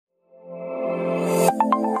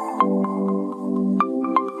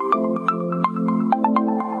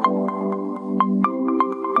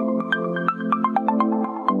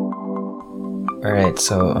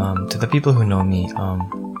To the people who know me,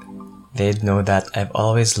 they'd know that I've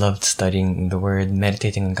always loved studying the Word,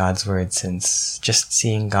 meditating on God's Word, since just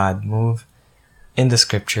seeing God move in the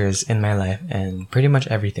scriptures, in my life, and pretty much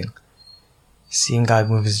everything. Seeing God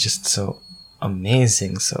move is just so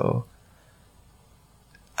amazing, so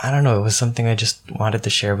I don't know, it was something I just wanted to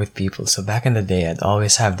share with people. So back in the day, I'd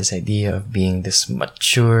always have this idea of being this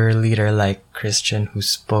mature leader-like Christian who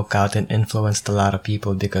spoke out and influenced a lot of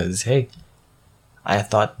people because, hey, I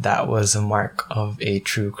thought that was a mark of a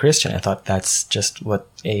true Christian. I thought that's just what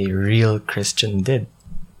a real Christian did.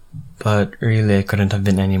 But really, I couldn't have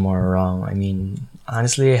been any more wrong. I mean,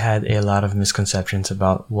 honestly, I had a lot of misconceptions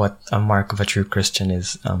about what a mark of a true Christian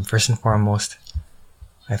is. First and foremost,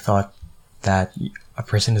 I thought that a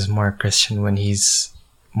person is more Christian when he's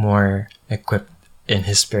more equipped in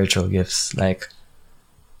his spiritual gifts. Like,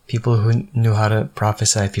 people who knew how to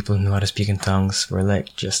prophesy, people who knew how to speak in tongues were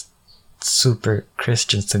like just super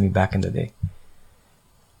Christians to me back in the day.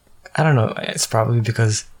 I don't know, it's probably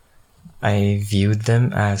because I viewed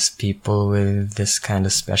them as people with this kind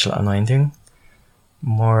of special anointing,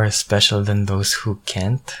 more special than those who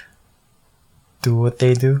can't do what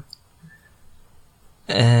they do.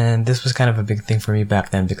 And this was kind of a big thing for me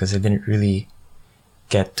back then because I didn't really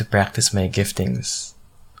get to practice my giftings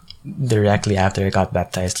directly after I got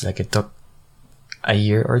baptized. Like, it took a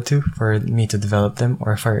year or two for me to develop them,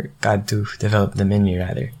 or for God to develop them in me,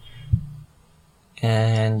 rather.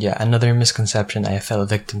 And yeah, another misconception I fell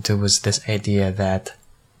victim to was this idea that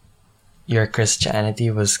your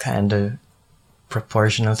Christianity was kind of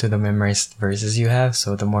proportional to the memorized verses you have.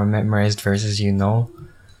 So the more memorized verses you know,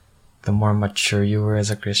 the more mature you were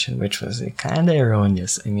as a Christian, which was kind of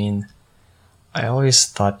erroneous. I mean, I always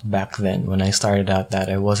thought back then when I started out that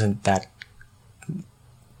I wasn't that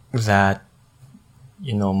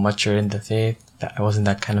mature in the faith, that I wasn't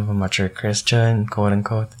that kind of a mature Christian, quote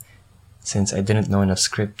unquote, since I didn't know enough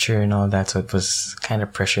scripture and all that, so it was kind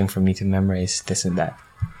of pressuring for me to memorize this and that.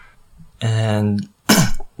 And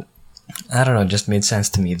I don't know, it just made sense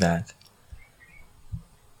to me that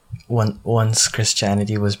once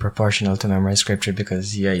Christianity was proportional to memorize scripture,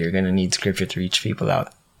 because you're gonna need scripture to reach people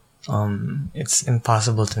out. It's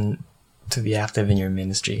impossible to be active in your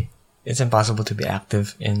ministry. It's impossible to be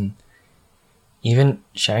active in even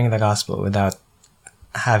sharing the gospel without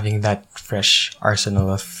having that fresh arsenal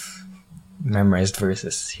of memorized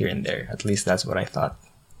verses here and there. At least that's what I thought.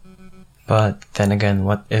 But then again,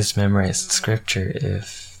 what is memorized scripture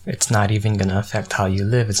if it's not even gonna affect how you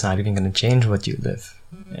live? It's not even gonna change what you live.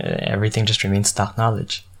 Everything just remains stock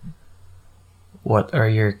knowledge. What are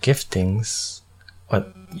your giftings?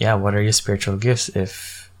 What are your spiritual gifts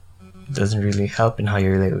if it doesn't really help in how you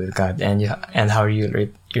relate with God and how you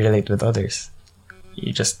relate with others?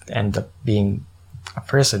 You just end up being a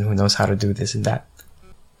person who knows how to do this and that.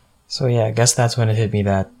 So yeah, I guess that's when it hit me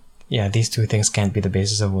that these two things can't be the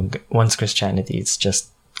basis of one's Christianity. It's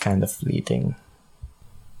just kind of fleeting.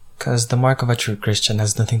 Because the mark of a true Christian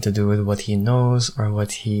has nothing to do with what he knows or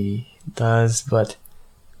what he does, but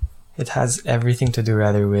it has everything to do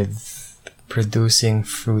rather with producing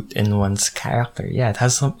fruit in one's character. Yeah, it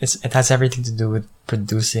has everything to do with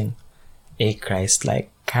producing a Christ-like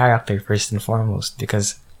character first and foremost,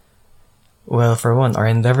 because, well, for one, our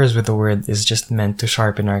endeavors with the Word is just meant to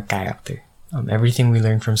sharpen our character. Everything we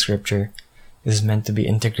learn from Scripture is meant to be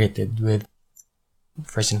integrated with,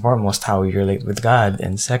 first and foremost, how we relate with God,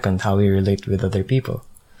 and second, how we relate with other people.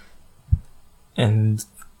 And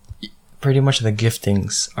pretty much the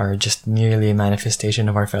giftings are just merely a manifestation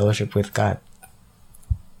of our fellowship with God,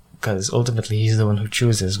 because ultimately He's the one who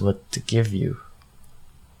chooses what to give you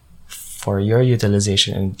for your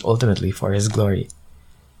utilization and ultimately for His glory.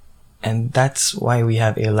 And that's why we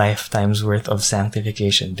have a lifetime's worth of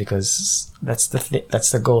sanctification, because that's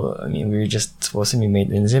the goal. I mean, we're just supposed to be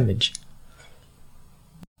made in His image.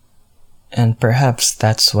 And perhaps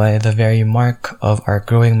that's why the very mark of our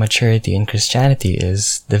growing maturity in Christianity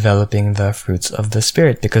is developing the fruits of the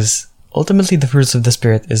Spirit, because ultimately the fruits of the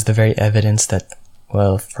Spirit is the very evidence that,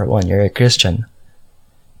 well, for one, you're a Christian,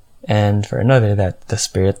 and for another, that the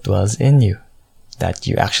Spirit dwells in you, that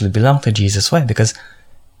you actually belong to Jesus. Why? Because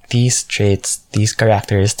these traits, these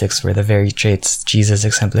characteristics were the very traits Jesus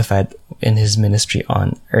exemplified in His ministry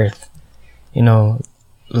on earth. You know,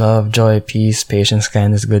 love, joy, peace, patience,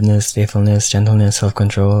 kindness, goodness, faithfulness, gentleness,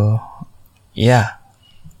 self-control. Yeah.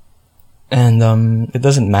 And it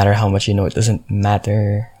doesn't matter how much you know. It doesn't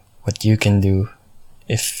matter what you can do.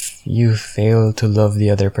 If you fail to love the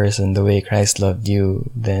other person the way Christ loved you,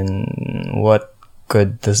 then what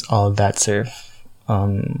good does all that serve?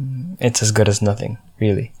 It's as good as nothing,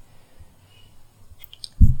 really.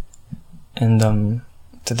 And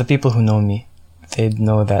to the people who know me, they'd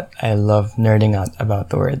know that I love nerding out about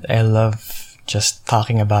the word. I love just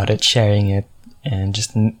talking about it, sharing it, and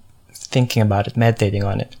just thinking about it, meditating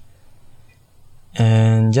on it.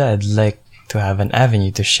 And yeah, I'd like to have an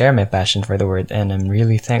avenue to share my passion for the word, and I'm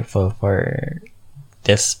really thankful for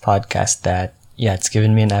this podcast that, yeah, it's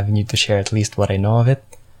given me an avenue to share at least what I know of it.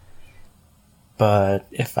 But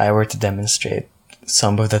if I were to demonstrate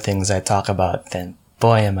some of the things I talk about, then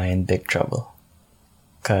boy, am I in big trouble.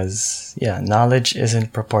 Because, yeah, knowledge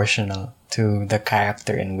isn't proportional to the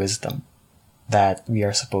character and wisdom that we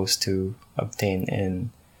are supposed to obtain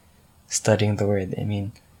in studying the word. I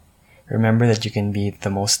mean, remember that you can be the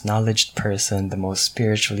most knowledge person, the most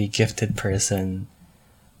spiritually gifted person,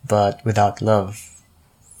 but without love,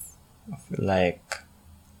 like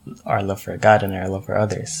our love for God and our love for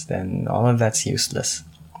others, then all of that's useless.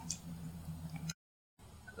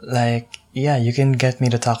 Like, yeah, you can get me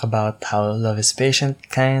to talk about how love is patient,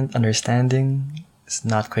 kind, understanding, it's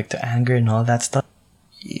not quick to anger and all that stuff.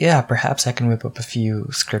 Yeah, perhaps I can whip up a few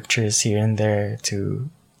scriptures here and there to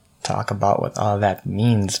talk about what all that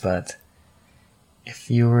means, but if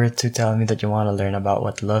you were to tell me that you want to learn about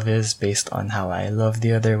what love is based on how I love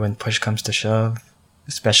the other when push comes to shove,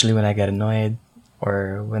 especially when I get annoyed,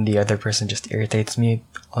 or when the other person just irritates me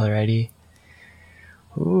already,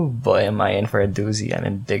 ooh boy, am I in for a doozy. I'm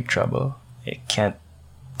in big trouble. I can't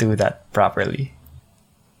do that properly.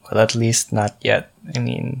 Well, at least not yet. I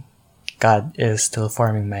mean, God is still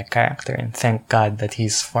forming my character, and thank God that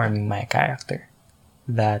He's forming my character.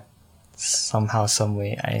 That somehow, some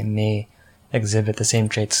way, I may exhibit the same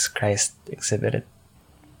traits Christ exhibited.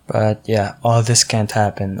 But yeah, all this can't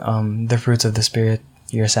happen. The fruits of the Spirit,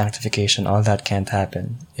 your sanctification, all that can't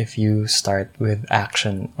happen if you start with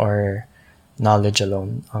action or knowledge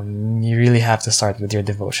alone. You really have to start with your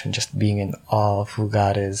devotion, just being in awe of who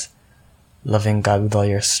God is, loving God with all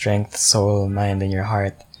your strength, soul, mind, and your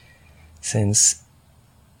heart. Since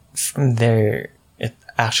from there, it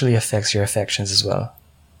actually affects your affections as well.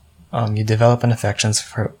 You develop an affection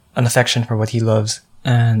for what He loves,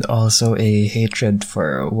 and also a hatred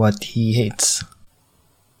for what He hates.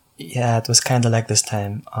 Yeah, it was kind of like this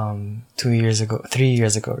time. 3 years ago,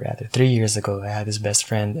 I had this best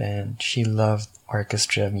friend, and she loved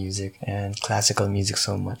orchestra music and classical music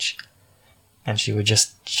so much. And she would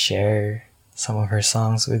just share some of her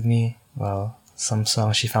songs with me. Well, some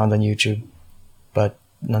songs she found on YouTube, but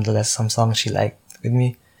nonetheless, some songs she liked with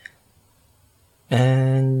me.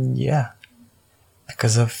 And yeah,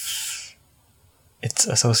 because of its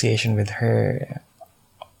association with her,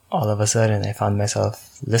 all of a sudden I found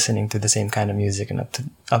myself listening to the same kind of music, and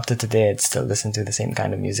up to today I'd still listen to the same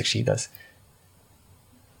kind of music she does.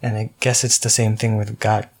 And I guess it's the same thing with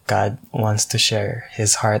God. God wants to share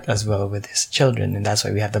His heart as well with His children, and that's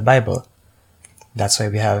why we have the Bible. That's why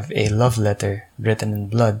we have a love letter written in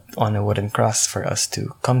blood on a wooden cross for us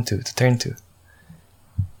to come to turn to.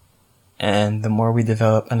 And the more we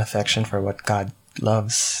develop an affection for what God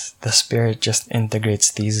loves, the Spirit just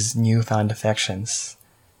integrates these newfound affections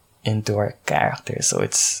into our character. So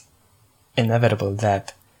it's inevitable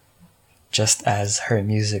that just as her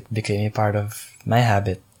music became a part of my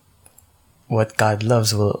habit, what God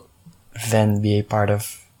loves will then be a part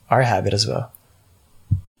of our habit as well.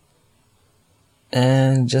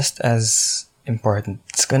 And just as important,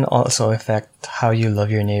 it's going to also affect how you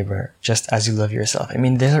love your neighbor, just as you love yourself. I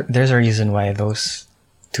mean, there's a reason why those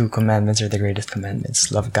two commandments are the greatest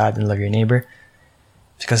commandments. Love God and love your neighbor.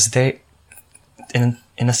 Because they, in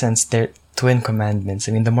a sense, they're twin commandments.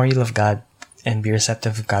 I mean, the more you love God and be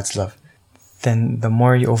receptive of God's love, then the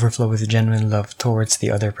more you overflow with genuine love towards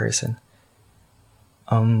the other person.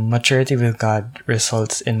 Maturity with God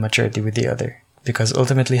results in maturity with the other. Because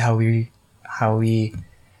ultimately how we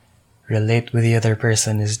relate with the other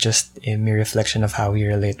person is just a mere reflection of how we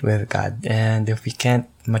relate with God. And if we can't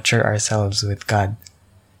mature ourselves with God,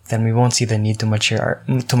 then we won't see the need to mature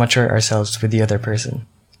ourselves with the other person.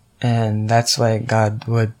 And that's why God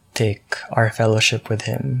would take our fellowship with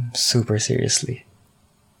Him super seriously.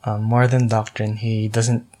 More than doctrine, He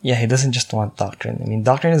doesn't just want doctrine. I mean,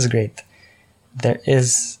 doctrine is great. There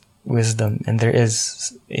is wisdom, and there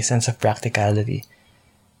is a sense of practicality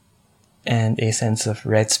and a sense of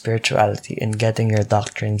right spirituality in getting your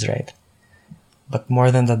doctrines right. But more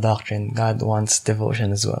than the doctrine, God wants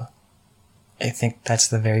devotion as well. I think that's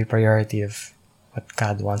the very priority of what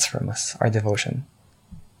God wants from us, our devotion.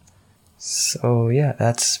 So yeah,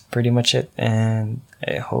 that's pretty much it, and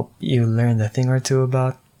I hope you learned a thing or two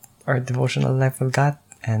about our devotional life with God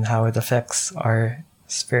and how it affects our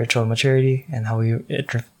spiritual maturity and how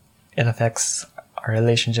it affects our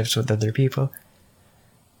relationships with other people.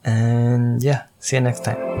 And yeah, see you next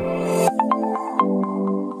time.